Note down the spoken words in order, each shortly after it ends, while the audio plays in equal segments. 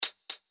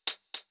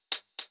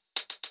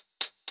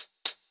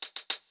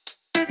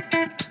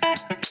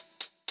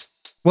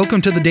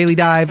Welcome to the Daily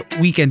Dive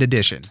Weekend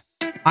Edition.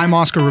 I'm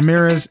Oscar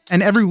Ramirez,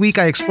 and every week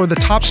I explore the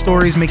top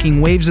stories making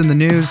waves in the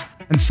news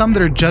and some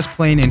that are just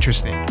plain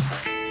interesting.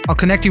 I'll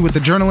connect you with the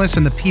journalists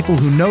and the people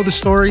who know the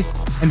story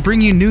and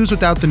bring you news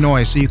without the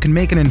noise so you can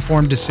make an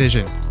informed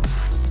decision.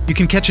 You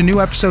can catch a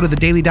new episode of the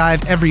Daily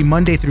Dive every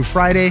Monday through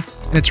Friday,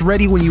 and it's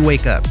ready when you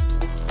wake up.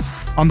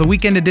 On the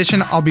Weekend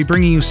Edition, I'll be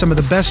bringing you some of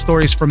the best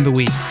stories from the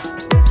week.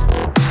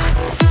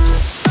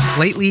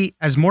 Lately,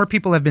 as more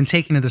people have been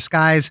taking to the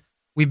skies,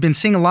 we've been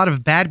seeing a lot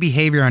of bad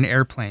behavior on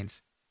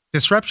airplanes.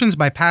 Disruptions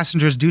by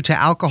passengers due to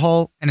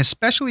alcohol, and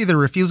especially the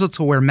refusal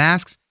to wear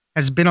masks,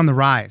 has been on the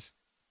rise.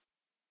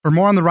 For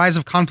more on the rise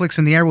of conflicts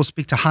in the air, we'll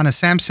speak to Hannah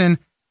Sampson,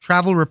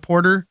 travel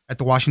reporter at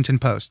The Washington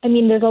Post. I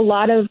mean, there's a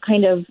lot of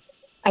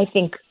I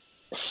think,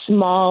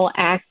 small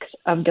acts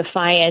of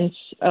defiance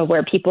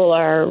where people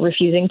are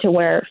refusing to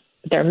wear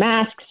their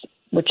masks,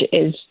 which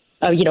is,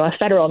 a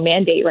federal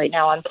mandate right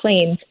now on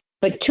planes.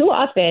 But too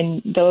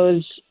often,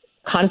 those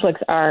conflicts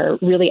are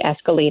really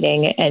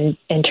escalating and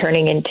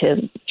turning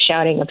into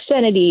shouting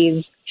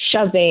obscenities,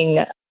 shoving.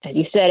 As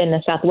you said, in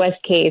the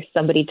Southwest case,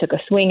 somebody took a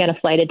swing at a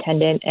flight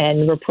attendant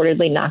and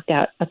reportedly knocked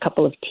out a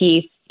couple of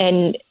teeth.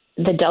 And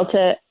the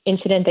Delta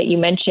incident that you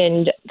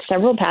mentioned,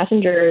 several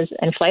passengers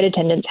and flight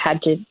attendants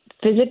had to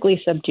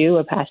physically subdue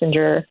a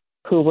passenger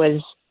who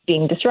was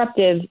being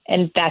disruptive.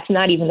 And that's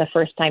not even the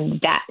first time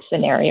that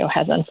scenario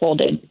has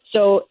unfolded.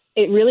 So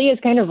it really is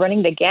kind of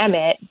running the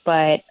gamut,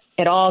 but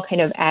it all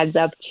kind of adds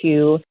up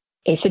to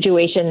a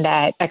situation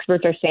that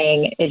experts are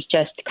saying is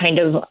just kind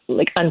of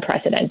like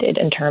unprecedented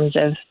in terms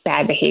of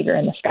bad behavior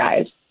in the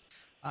skies.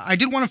 I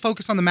did want to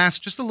focus on the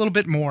mask just a little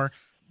bit more.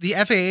 The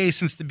FAA,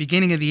 since the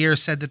beginning of the year,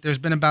 said that there's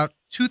been about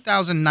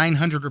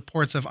 2,900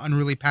 reports of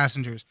unruly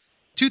passengers.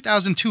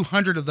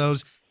 2,200 of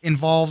those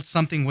involved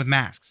something with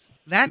masks.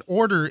 That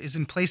order is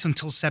in place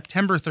until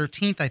September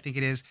 13th, I think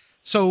it is.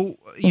 So,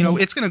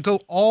 it's going to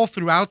go all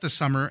throughout the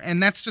summer.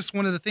 And that's just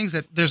one of the things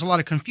that there's a lot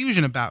of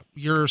confusion about.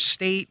 Your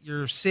state,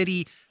 your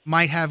city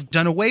might have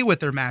done away with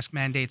their mask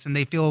mandates and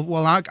they feel,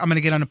 well, I'm going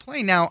to get on a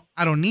plane now.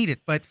 I don't need it.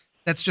 But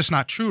that's just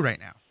not true right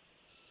now.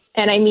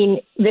 And I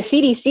mean, the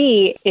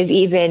CDC is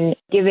even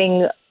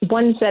giving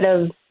one set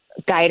of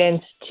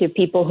guidance to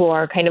people who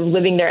are kind of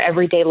living their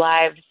everyday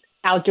lives,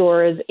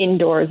 outdoors,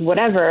 indoors,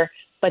 whatever.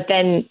 But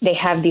then they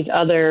have these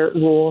other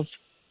rules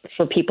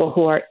for people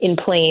who are in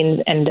planes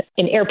and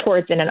in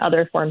airports and in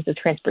other forms of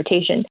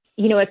transportation.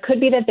 It could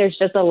be that there's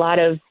just a lot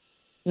of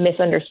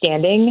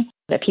misunderstanding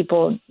that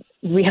people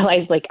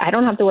realize, I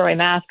don't have to wear my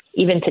mask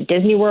even to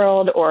Disney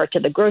World or to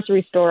the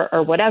grocery store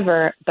or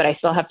whatever, but I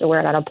still have to wear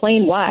it on a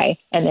plane. Why?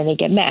 And then they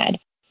get mad.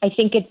 I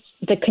think it's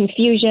the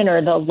confusion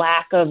or the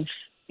lack of,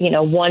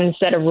 one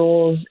set of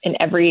rules in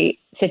every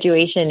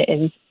situation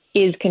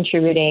is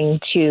contributing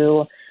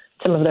to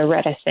some of the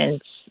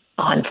reticence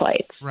on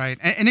flights. Right.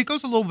 And it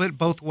goes a little bit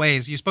both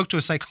ways. You spoke to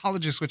a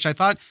psychologist, which I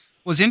thought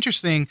was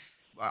interesting.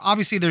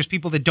 Obviously, there's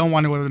people that don't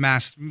want to wear the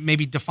mask,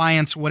 maybe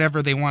defiance,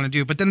 whatever they want to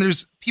do. But then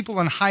there's people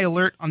on high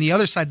alert on the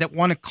other side that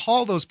want to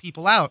call those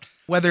people out,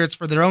 whether it's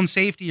for their own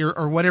safety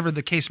or whatever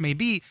the case may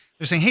be.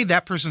 They're saying, hey,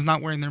 that person's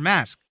not wearing their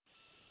mask.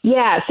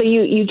 Yeah. So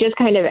you just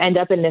kind of end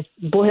up in this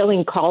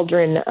boiling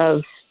cauldron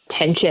of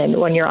tension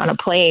when you're on a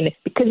plane,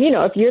 because,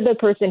 if you're the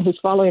person who's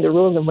following the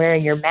rules and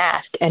wearing your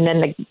mask, and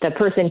then the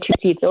person 2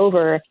 seats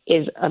over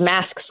is a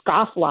mask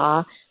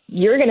scofflaw,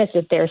 you're going to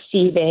sit there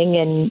seething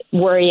and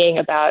worrying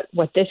about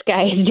what this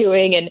guy is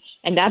doing.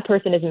 And that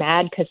person is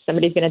mad because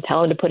somebody's going to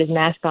tell him to put his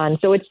mask on.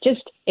 So it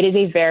is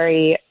a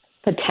very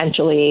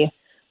potentially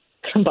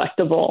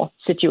combustible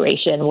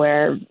situation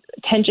where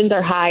tensions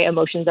are high,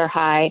 emotions are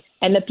high,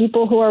 and the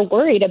people who are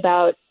worried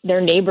about their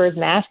neighbor's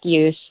mask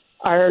use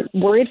are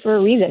worried for a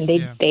reason.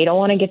 They don't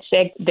want to get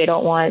sick. They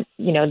don't want,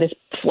 this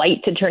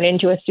flight to turn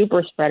into a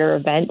super spreader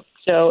event.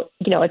 So,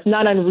 it's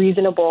not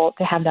unreasonable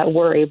to have that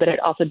worry, but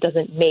it also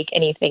doesn't make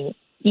anything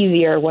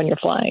easier when you're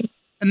flying.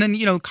 And then,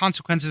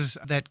 consequences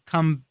that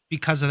come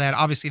because of that.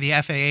 Obviously, the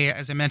FAA,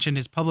 as I mentioned,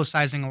 is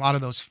publicizing a lot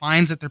of those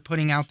fines that they're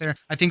putting out there.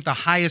 I think the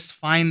highest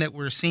fine that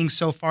we're seeing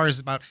so far is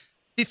about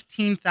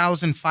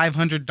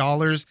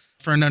 $15,500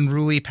 for an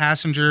unruly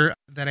passenger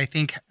that I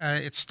think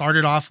it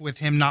started off with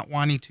him not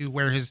wanting to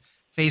wear his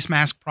face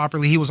mask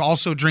properly. He was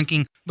also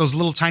drinking those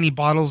little tiny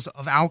bottles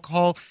of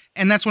alcohol.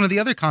 And that's one of the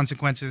other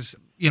consequences.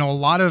 A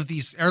lot of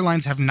these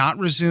airlines have not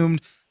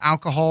resumed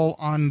alcohol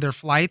on their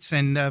flights.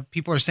 And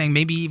people are saying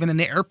maybe even in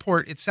the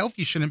airport itself,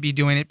 you shouldn't be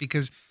doing it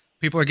because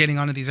people are getting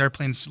onto these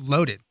airplanes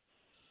loaded.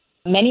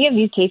 Many of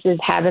these cases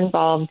have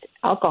involved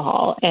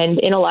alcohol. And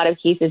in a lot of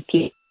cases,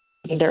 people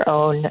bring their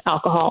own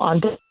alcohol on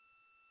board.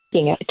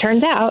 It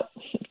turns out,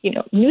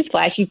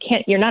 newsflash,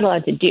 you're not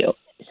allowed to do.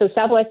 So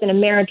Southwest and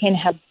American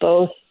have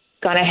both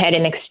gone ahead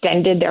and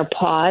extended their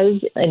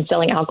pause in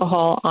selling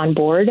alcohol on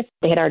board.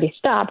 They had already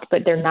stopped,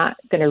 but they're not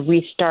going to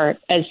restart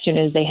as soon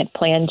as they had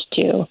planned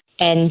to.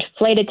 And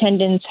flight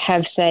attendants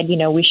have said,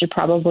 we should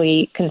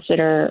probably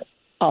consider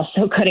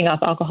also cutting off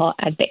alcohol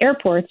at the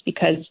airports,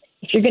 because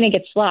if you're going to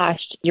get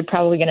sloshed, you're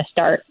probably going to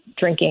start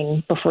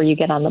drinking before you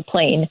get on the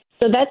plane.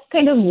 So that's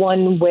kind of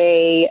one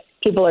way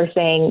people are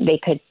saying they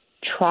could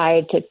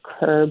try to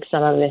curb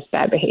some of this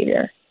bad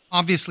behavior.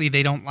 Obviously,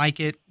 they don't like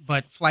it,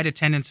 but flight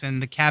attendants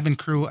and the cabin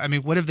crew, I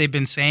mean, what have they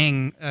been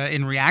saying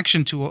in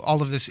reaction to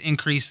all of this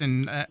increase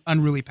in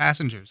unruly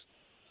passengers?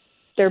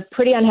 They're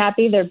pretty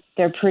unhappy.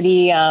 They're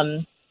pretty,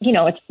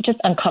 it's just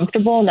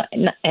uncomfortable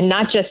and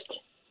not just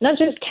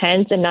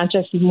tense and not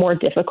just more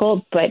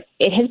difficult, but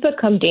it has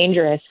become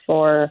dangerous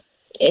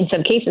in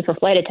some cases for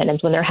flight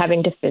attendants when they're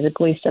having to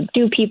physically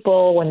subdue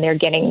people, when they're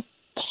getting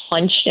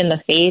punched in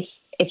the face.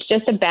 It's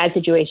just a bad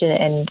situation.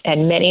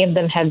 And many of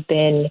them have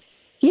been,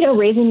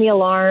 raising the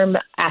alarm,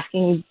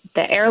 asking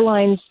the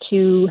airlines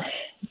to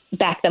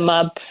back them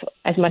up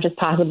as much as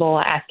possible,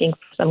 asking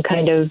for some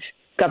kind of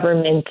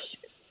government,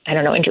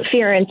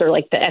 interference or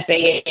like the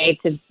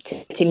FAA to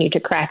continue to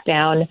crack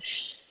down.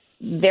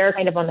 They're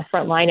kind of on the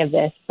front line of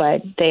this,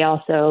 but they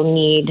also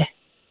need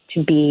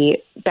to be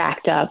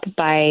backed up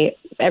by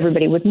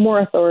everybody with more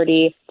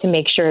authority to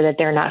make sure that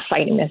they're not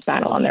fighting this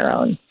battle on their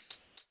own.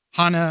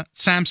 Hannah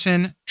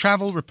Sampson,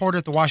 travel reporter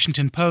at the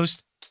Washington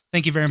Post.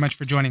 Thank you very much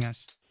for joining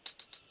us.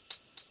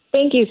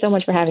 Thank you so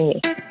much for having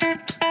me.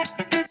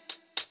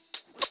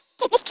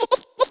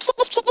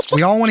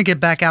 We all want to get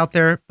back out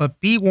there, but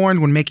be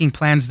warned when making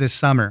plans this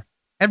summer.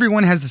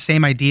 Everyone has the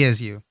same idea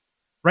as you.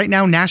 Right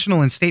now,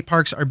 national and state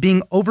parks are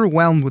being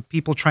overwhelmed with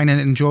people trying to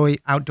enjoy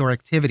outdoor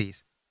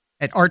activities.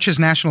 At Arches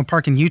National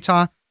Park in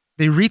Utah,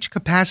 they reach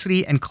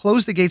capacity and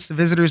close the gates to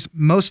visitors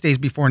most days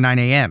before 9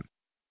 a.m.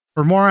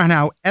 For more on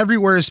how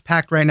everywhere is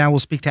packed right now, we'll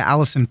speak to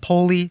Allison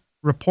Poley,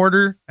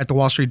 reporter at the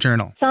Wall Street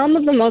Journal. Some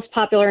of the most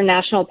popular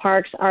national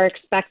parks are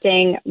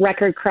expecting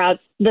record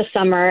crowds this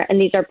summer, and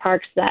these are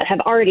parks that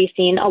have already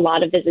seen a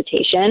lot of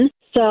visitation.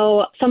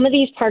 So some of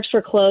these parks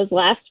were closed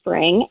last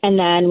spring, and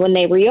then when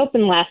they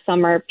reopened last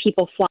summer,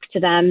 people flocked to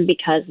them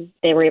because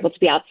they were able to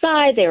be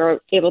outside, they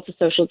were able to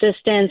social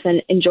distance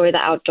and enjoy the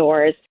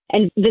outdoors,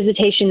 and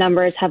visitation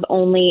numbers have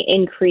only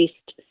increased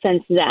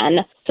since then.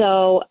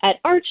 So at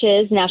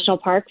Arches National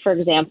Park, for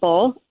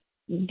example,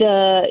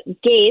 the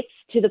gates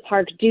to the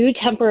park do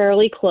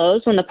temporarily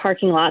close when the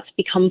parking lots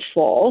become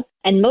full,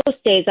 and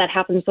most days that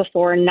happens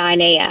before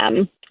 9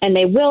 a.m., and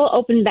they will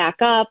open back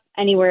up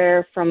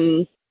anywhere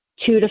from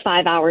 2 to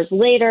 5 hours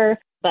later.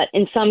 But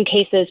in some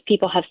cases,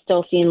 people have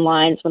still seen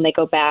lines when they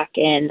go back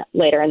in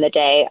later in the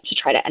day to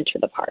try to enter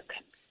the park.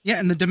 Yeah,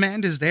 and the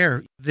demand is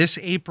there. This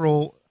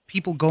April,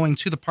 people going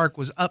to the park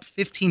was up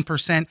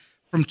 15%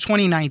 from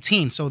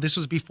 2019. So this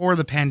was before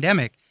the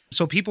pandemic.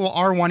 So people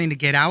are wanting to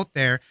get out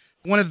there.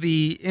 One of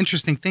the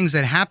interesting things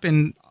that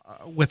happened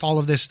with all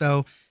of this,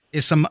 though,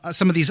 is some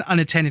of these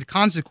unintended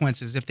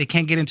consequences. If they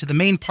can't get into the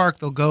main park,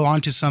 they'll go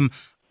onto some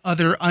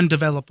other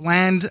undeveloped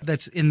land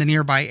that's in the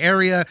nearby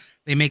area.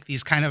 They make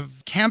these kind of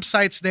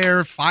campsites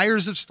there.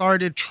 Fires have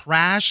started,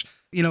 trash.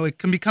 It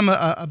can become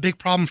a big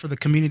problem for the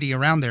community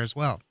around there as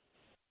well.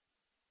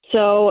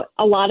 So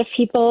a lot of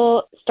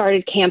people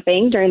started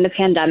camping during the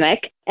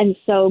pandemic, and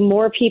so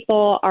more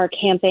people are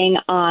camping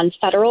on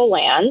federal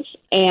lands.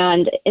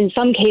 And in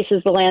some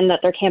cases, the land that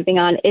they're camping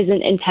on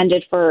isn't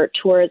intended for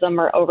tourism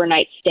or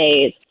overnight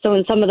stays. So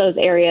in some of those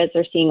areas,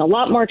 they're seeing a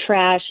lot more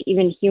trash,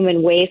 even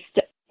human waste,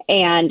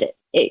 and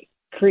it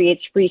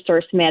creates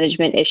resource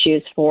management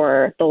issues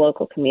for the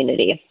local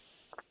community.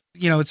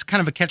 It's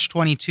kind of a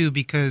catch-22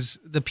 because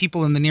the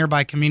people in the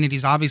nearby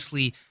communities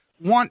obviously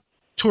want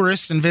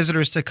tourists and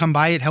visitors to come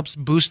by. It helps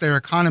boost their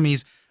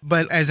economies.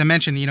 But as I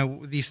mentioned,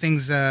 these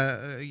things,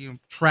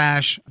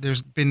 trash,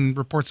 there's been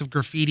reports of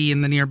graffiti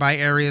in the nearby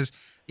areas.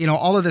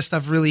 All of this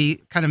stuff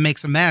really kind of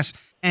makes a mess.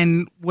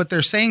 And what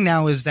they're saying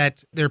now is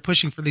that they're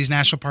pushing for these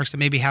national parks to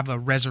maybe have a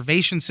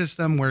reservation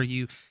system where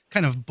you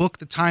kind of book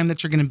the time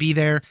that you're going to be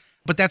there.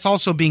 But that's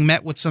also being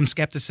met with some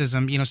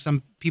skepticism.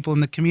 Some people in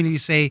the community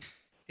say,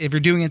 if you're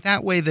doing it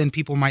that way, then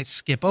people might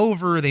skip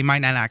over. They might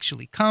not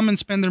actually come and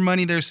spend their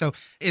money there. So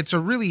it's a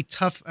really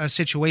tough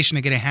situation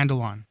to get a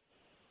handle on.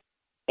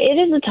 It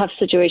is a tough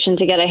situation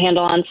to get a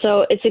handle on.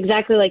 So it's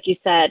exactly like you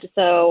said.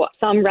 So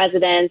some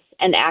residents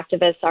and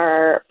activists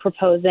are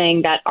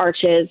proposing that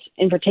Arches,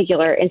 in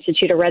particular,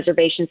 institute a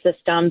reservation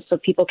system so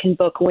people can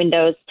book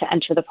windows to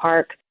enter the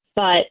park.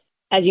 But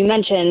as you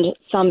mentioned,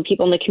 some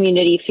people in the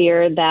community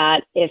fear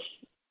that if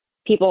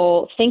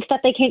people think that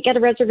they can't get a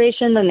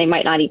reservation, then they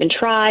might not even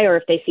try, or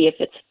if they see if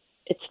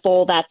it's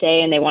full that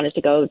day and they wanted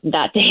to go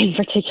that day in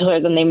particular,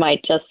 then they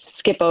might just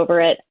skip over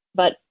it.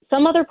 But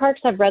some other parks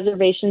have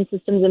reservation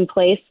systems in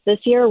place. This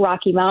year,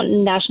 Rocky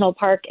Mountain National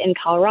Park in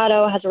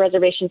Colorado has a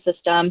reservation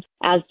system,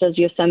 as does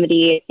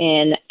Yosemite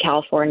in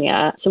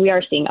California. So we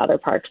are seeing other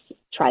parks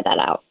try that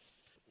out.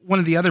 One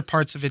of the other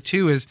parts of it,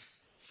 too, is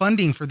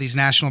funding for these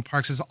national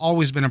parks has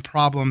always been a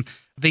problem.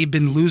 They've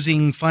been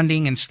losing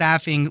funding and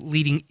staffing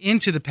leading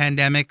into the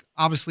pandemic.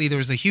 Obviously, there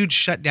was a huge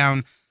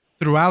shutdown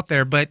throughout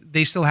there, but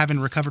they still haven't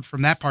recovered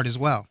from that part as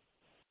well.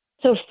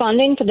 So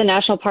funding for the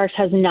national parks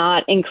has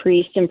not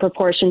increased in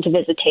proportion to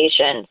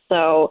visitation.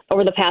 So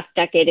over the past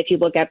decade, if you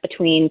look at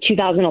between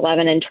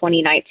 2011 and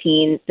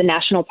 2019, the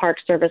National Park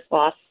Service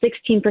lost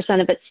 16%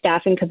 of its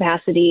staffing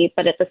capacity,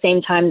 but at the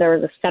same time, there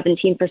was a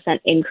 17%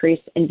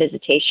 increase in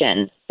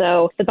visitation.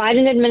 So the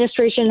Biden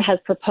administration has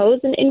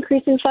proposed an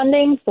increase in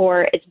funding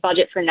for its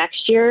budget for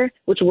next year,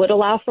 which would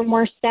allow for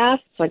more staff.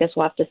 So I guess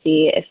we'll have to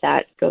see if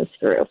that goes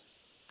through.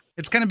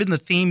 It's kind of been the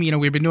theme.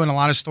 We've been doing a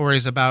lot of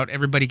stories about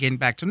everybody getting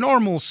back to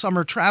normal,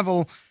 summer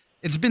travel.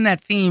 It's been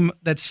that theme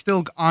that's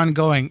still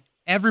ongoing.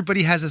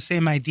 Everybody has the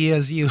same idea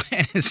as you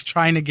and is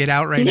trying to get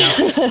out right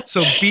now.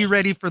 So be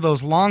ready for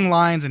those long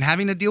lines and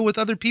having to deal with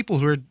other people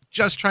who are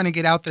just trying to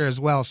get out there as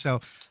well.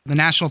 So the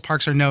national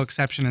parks are no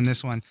exception in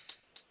this one.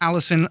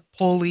 Allison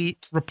Poley,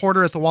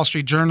 reporter at the Wall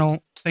Street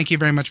Journal, thank you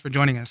very much for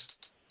joining us.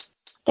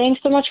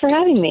 Thanks so much for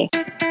having me.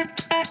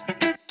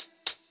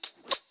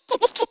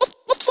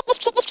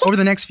 Over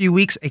the next few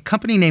weeks, a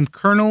company named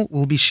Kernel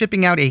will be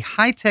shipping out a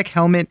high-tech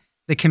helmet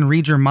that can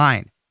read your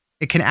mind.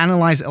 It can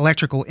analyze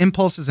electrical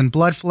impulses and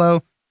blood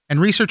flow,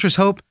 and researchers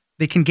hope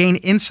they can gain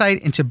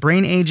insight into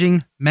brain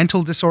aging,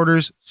 mental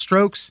disorders,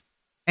 strokes,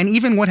 and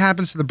even what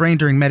happens to the brain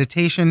during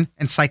meditation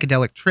and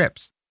psychedelic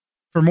trips.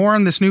 For more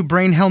on this new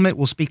brain helmet,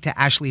 we'll speak to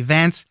Ashley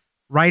Vance,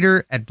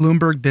 writer at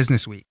Bloomberg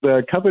Businessweek.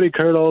 The company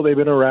Kernel, they've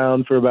been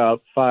around for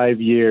about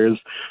 5 years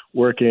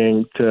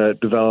working to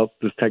develop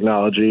this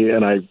technology,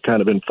 and I've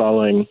kind of been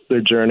following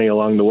their journey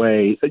along the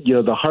way.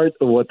 The heart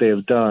of what they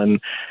have done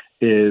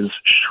is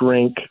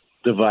shrink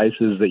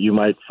devices that you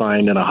might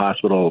find in a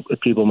hospital.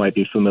 People might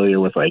be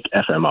familiar with like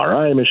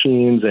fMRI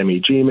machines,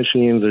 MEG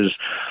machines. There's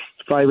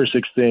 5 or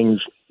 6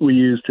 things we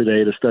use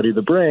today to study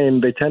the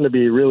brain. They tend to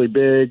be really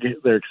big.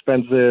 They're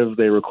expensive.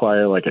 They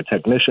require like a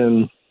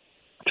technician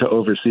to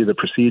oversee the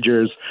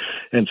procedures.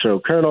 And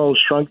so Kernel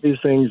shrunk these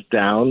things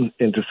down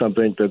into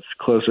something that's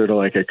closer to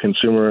like a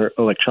consumer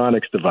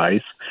electronics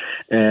device.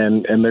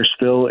 And they're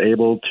still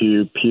able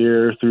to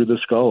peer through the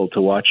skull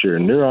to watch your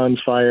neurons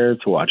fire,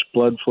 to watch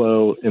blood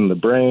flow in the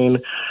brain.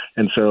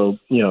 And so,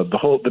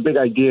 the big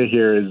idea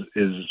here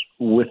is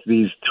with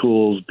these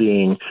tools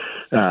being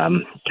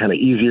kind of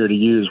easier to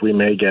use, we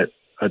may get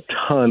a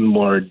ton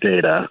more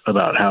data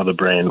about how the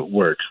brain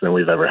works than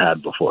we've ever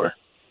had before.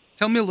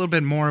 Tell me a little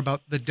bit more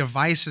about the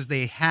devices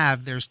they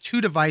have. There's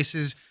 2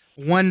 devices.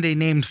 One they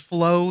named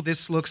Flow.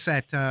 This looks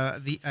at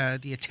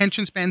the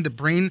attention span, the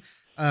brain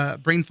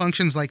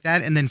functions like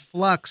that. And then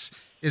Flux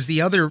is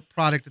the other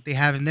product that they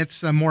have, and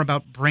that's more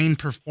about brain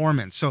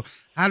performance. So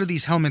how do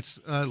these helmets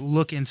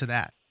look into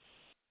that?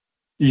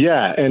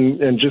 Yeah,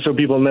 and just so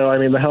people know, I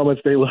mean, the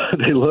helmets, they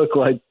look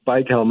like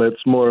bike helmets,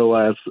 more or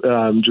less,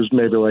 just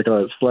maybe like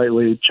a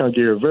slightly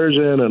chunkier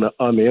version. And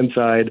on the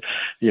inside,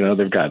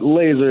 they've got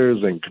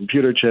lasers and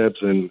computer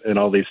chips and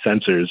all these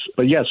sensors.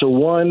 But yeah, so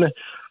one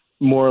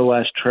more or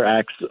less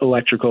tracks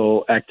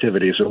electrical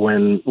activity. So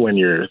when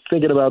you're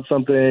thinking about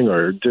something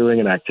or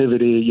doing an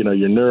activity,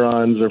 your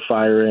neurons are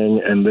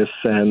firing, and this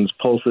sends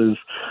pulses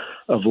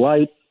of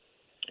light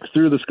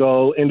through the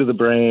skull into the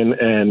brain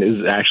and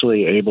is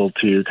actually able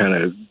to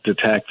kind of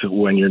detect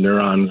when your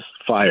neurons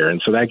fire. And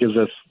so that gives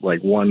us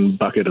like one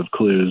bucket of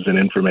clues and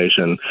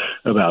information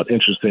about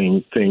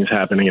interesting things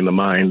happening in the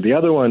mind. The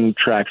other one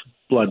tracks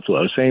blood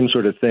flow, same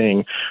sort of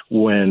thing.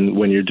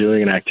 When you're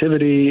doing an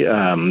activity,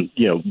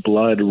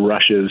 blood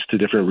rushes to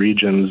different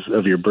regions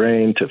of your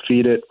brain to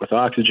feed it with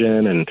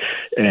oxygen.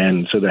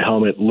 And so the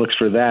helmet looks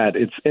for that.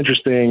 It's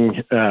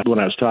interesting. When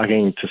I was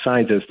talking to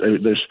scientists,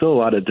 there's still a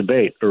lot of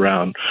debate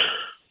around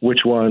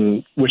which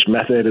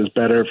method is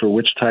better for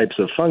which types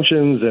of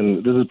functions.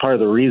 And this is part of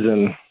the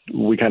reason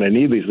we kind of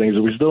need these things.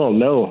 We still don't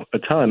know a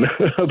ton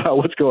about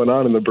what's going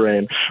on in the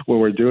brain when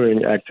we're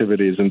doing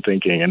activities and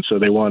thinking. And so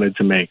they wanted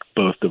to make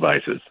both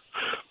devices.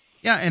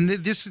 Yeah, and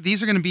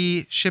these are going to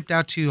be shipped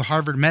out to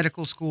Harvard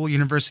Medical School,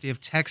 University of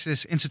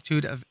Texas,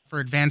 Institute for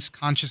Advanced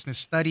Consciousness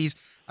Studies.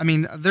 I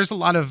mean, there's a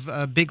lot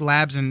of big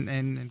labs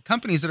and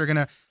companies that are going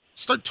to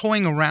start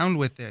toying around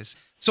with this.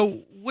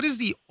 So what is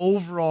the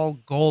overall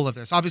goal of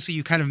this? Obviously,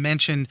 you kind of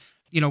mentioned,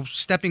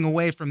 stepping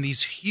away from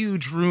these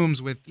huge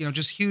rooms with,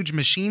 just huge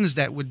machines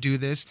that would do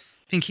this.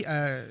 I think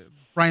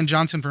Brian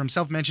Johnson for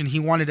himself mentioned he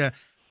wanted to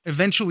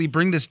eventually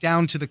bring this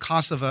down to the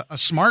cost of a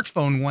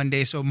smartphone one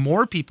day so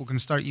more people can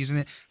start using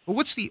it. But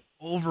what's the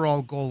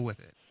overall goal with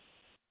it?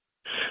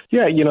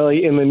 Yeah,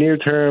 in the near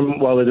term,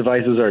 while the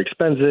devices are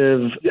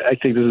expensive, I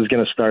think this is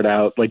going to start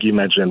out, like you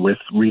mentioned, with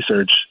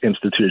research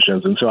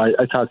institutions. And so I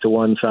talked to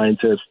one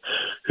scientist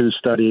who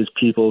studies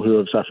people who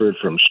have suffered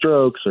from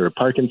strokes or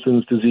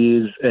Parkinson's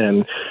disease,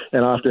 and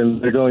often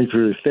they're going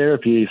through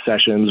therapy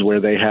sessions where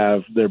they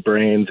have their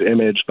brains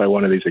imaged by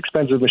one of these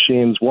expensive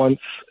machines once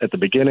at the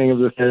beginning of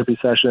the therapy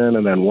session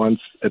and then once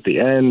at the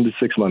end,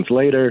 6 months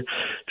later,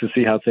 to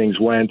see how things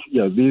went.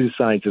 These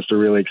scientists are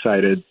really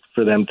excited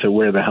for them to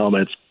wear the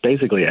helmets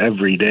basically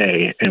every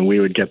day, and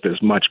we would get this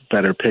much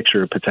better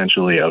picture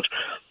potentially of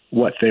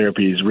what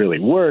therapies really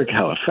work,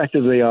 how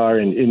effective they are,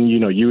 and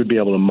you would be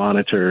able to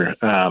monitor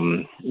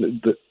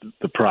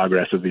the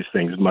progress of these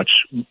things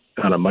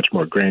on a much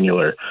more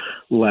granular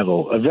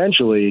level.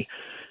 Eventually,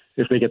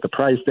 if they get the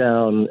price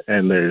down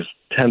and there's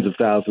tens of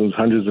thousands,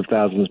 hundreds of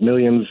thousands,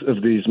 millions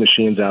of these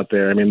machines out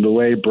there, I mean, the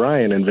way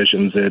Brian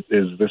envisions it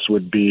is this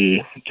would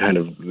be kind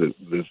of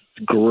this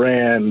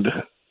grand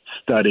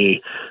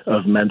study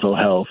of mental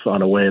health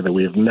on a way that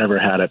we've never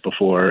had it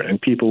before.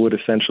 And people would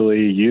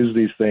essentially use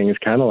these things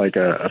kind of like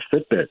a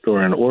Fitbit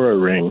or an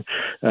Oura Ring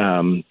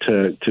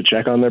to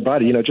check on their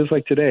body. Just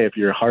like today, if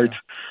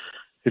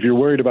you're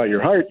worried about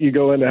your heart, you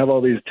go in to have all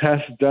these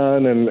tests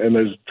done, and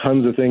there's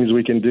tons of things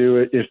we can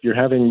do. If you're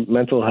having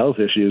mental health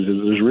issues,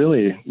 there's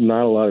really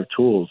not a lot of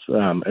tools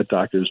at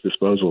doctors'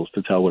 disposals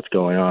to tell what's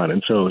going on.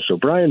 And so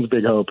Brian's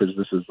big hope is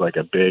this is like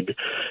a big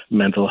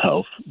mental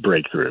health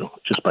breakthrough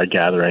just by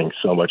gathering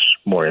so much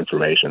more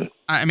information.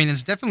 I mean,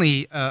 it's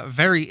definitely a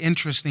very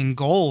interesting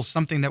goal,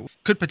 something that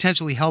could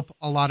potentially help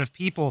a lot of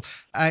people.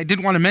 I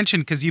did want to mention,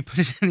 because you put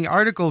it in the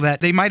article,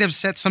 that they might have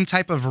set some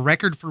type of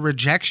record for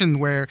rejection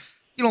where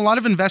a lot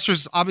of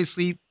investors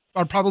obviously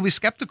are probably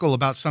skeptical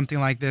about something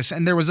like this.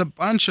 And there was a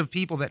bunch of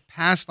people that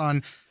passed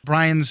on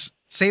Brian's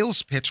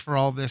sales pitch for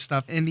all this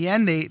stuff. In the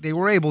end, they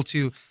were able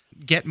to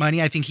get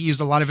money. I think he used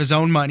a lot of his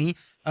own money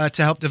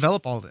to help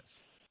develop all this.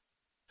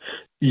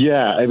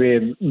 Yeah, I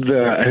mean,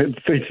 I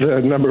think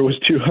the number was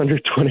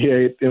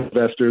 228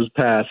 investors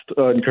passed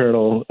on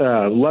Colonel.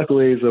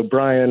 Luckily, so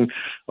Brian,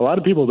 a lot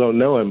of people don't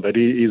know him, but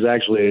he's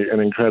actually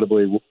an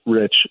incredibly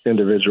rich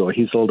individual.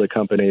 He sold a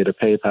company to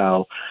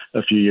PayPal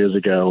a few years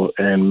ago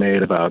and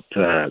made about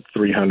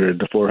 $300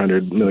 to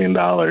 $400 million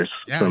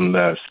from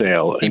the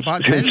sale. He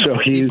bought Venmo. So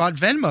he bought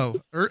Venmo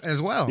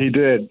as well. He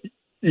did.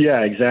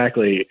 Yeah,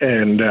 exactly.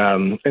 And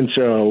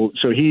so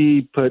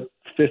he put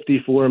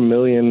 $54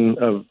 million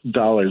of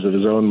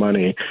his own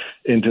money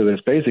into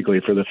this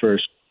basically for the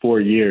first 4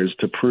 years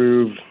to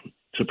prove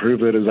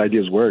that his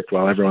ideas worked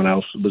while everyone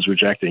else was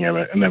rejecting him.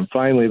 And then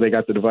finally they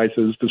got the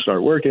devices to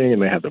start working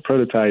and they had the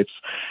prototypes,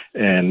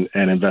 and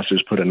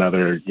investors put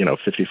another,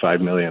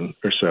 $55 million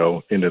or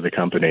so into the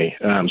company.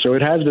 So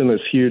it has been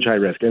this huge high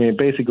risk. I mean,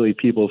 basically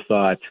people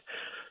thought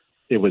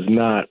it was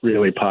not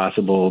really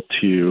possible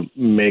to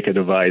make a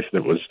device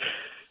that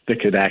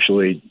could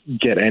actually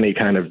get any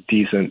kind of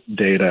decent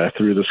data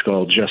through the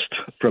skull just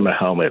from a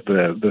helmet.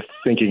 The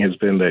thinking has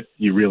been that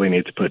you really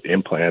need to put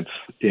implants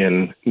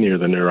in near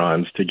the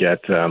neurons to get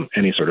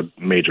any sort of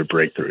major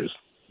breakthroughs.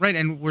 Right,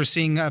 and we're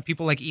seeing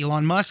people like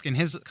Elon Musk and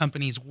his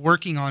companies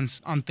working on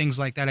things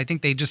like that. I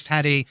think they just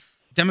had a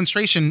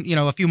demonstration,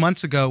 a few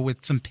months ago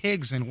with some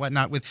pigs and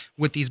whatnot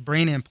with these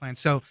brain implants.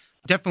 So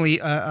definitely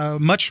a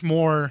much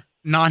more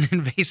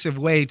non-invasive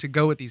way to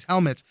go with these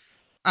helmets.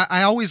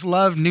 I always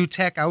love new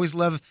tech. I always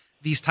love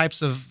these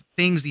types of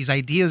things, these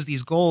ideas,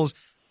 these goals.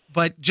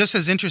 But just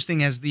as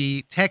interesting as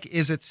the tech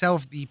is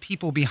itself, the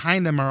people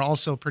behind them are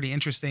also pretty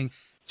interesting.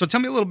 So tell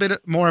me a little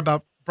bit more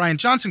about Brian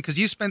Johnson, because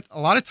you spent a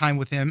lot of time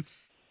with him.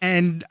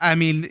 And I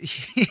mean,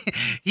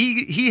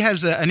 he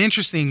has an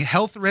interesting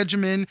health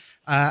regimen.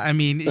 I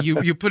mean,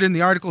 you put in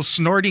the article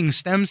snorting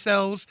stem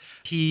cells.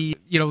 He,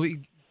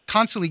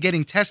 constantly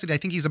getting tested. I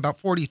think he's about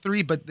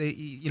 43, but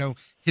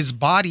his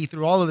body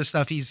through all of this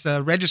stuff, he's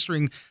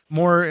registering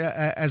more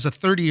as a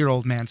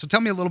 30-year-old man. So tell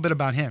me a little bit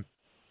about him.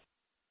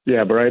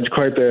 Yeah, Brian's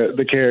quite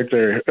the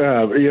character.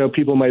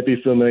 People might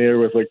be familiar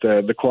with like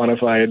the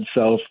quantified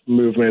self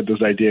movement,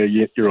 this idea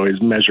you're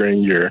always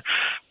measuring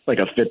like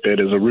a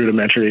Fitbit is a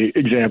rudimentary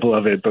example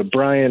of it, but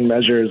Brian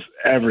measures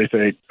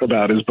everything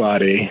about his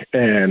body,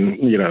 and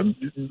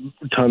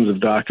tons of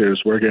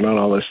doctors working on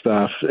all this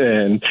stuff.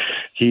 And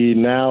he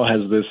now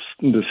has this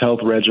health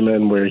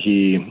regimen where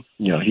he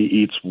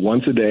eats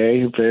once a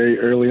day, very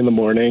early in the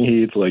morning.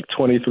 He eats like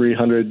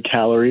 2,300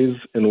 calories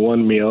in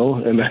one meal,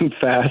 and then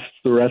fasts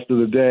the rest of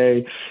the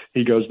day.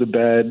 He goes to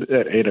bed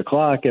at 8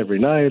 o'clock every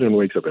night and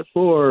wakes up at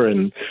 4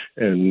 and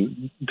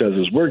does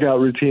his workout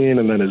routine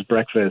and then his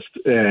breakfast.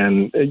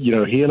 And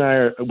he and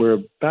I we're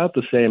about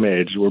the same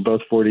age. We're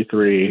both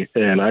 43,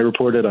 and I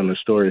reported on the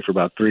story for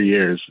about 3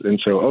 years. And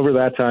so over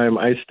that time,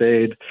 I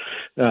stayed.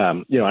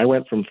 I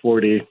went from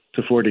 40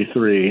 to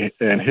 43,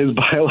 and his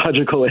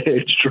biological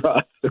age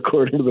dropped,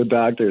 according to the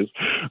doctors,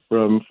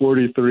 from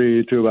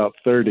 43 to about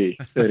 30.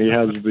 And he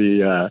has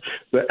the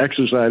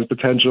exercise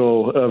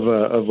potential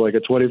of like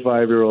a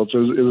 25-year-old. So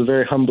it was a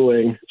very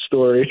humbling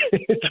story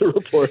to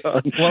report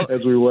on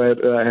as we went.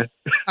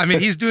 I mean,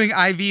 he's doing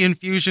IV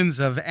infusions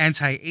of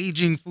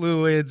anti-aging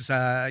fluids,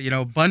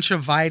 a bunch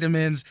of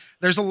vitamins.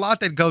 There's a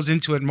lot that goes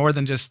into it, more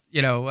than just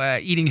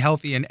eating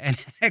healthy and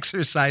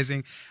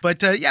exercising. But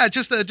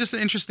just an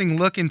interesting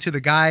look into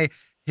the guy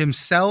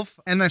himself,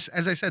 and as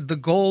I said, the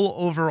goal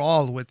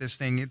overall with this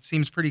thing, it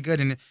seems pretty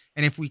good. And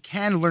if we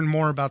can learn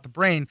more about the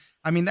brain,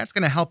 I mean, that's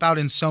going to help out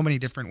in so many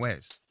different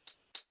ways.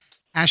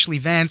 Ashley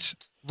Vance,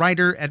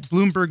 writer at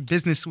Bloomberg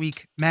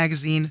Businessweek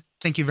magazine,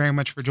 thank you very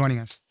much for joining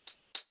us.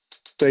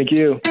 Thank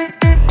you.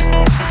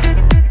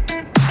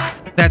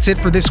 That's it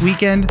for this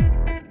weekend.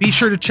 Be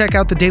sure to check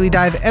out the Daily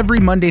Dive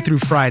every Monday through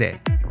Friday.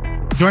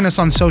 Join us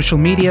on social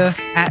media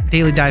at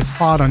Daily Dive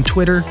Pod on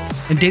Twitter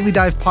and Daily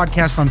Dive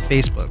Podcast on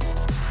Facebook.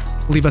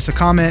 Leave us a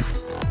comment,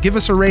 give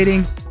us a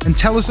rating, and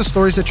tell us the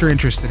stories that you're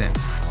interested in.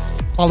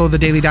 Follow The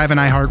Daily Dive on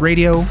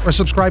iHeartRadio or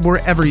subscribe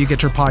wherever you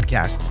get your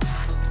podcast.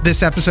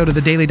 This episode of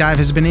The Daily Dive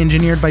has been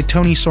engineered by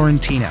Tony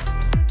Sorrentino.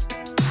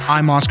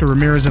 I'm Oscar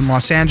Ramirez in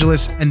Los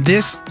Angeles, and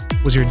this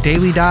was your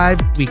Daily Dive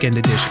Weekend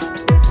Edition.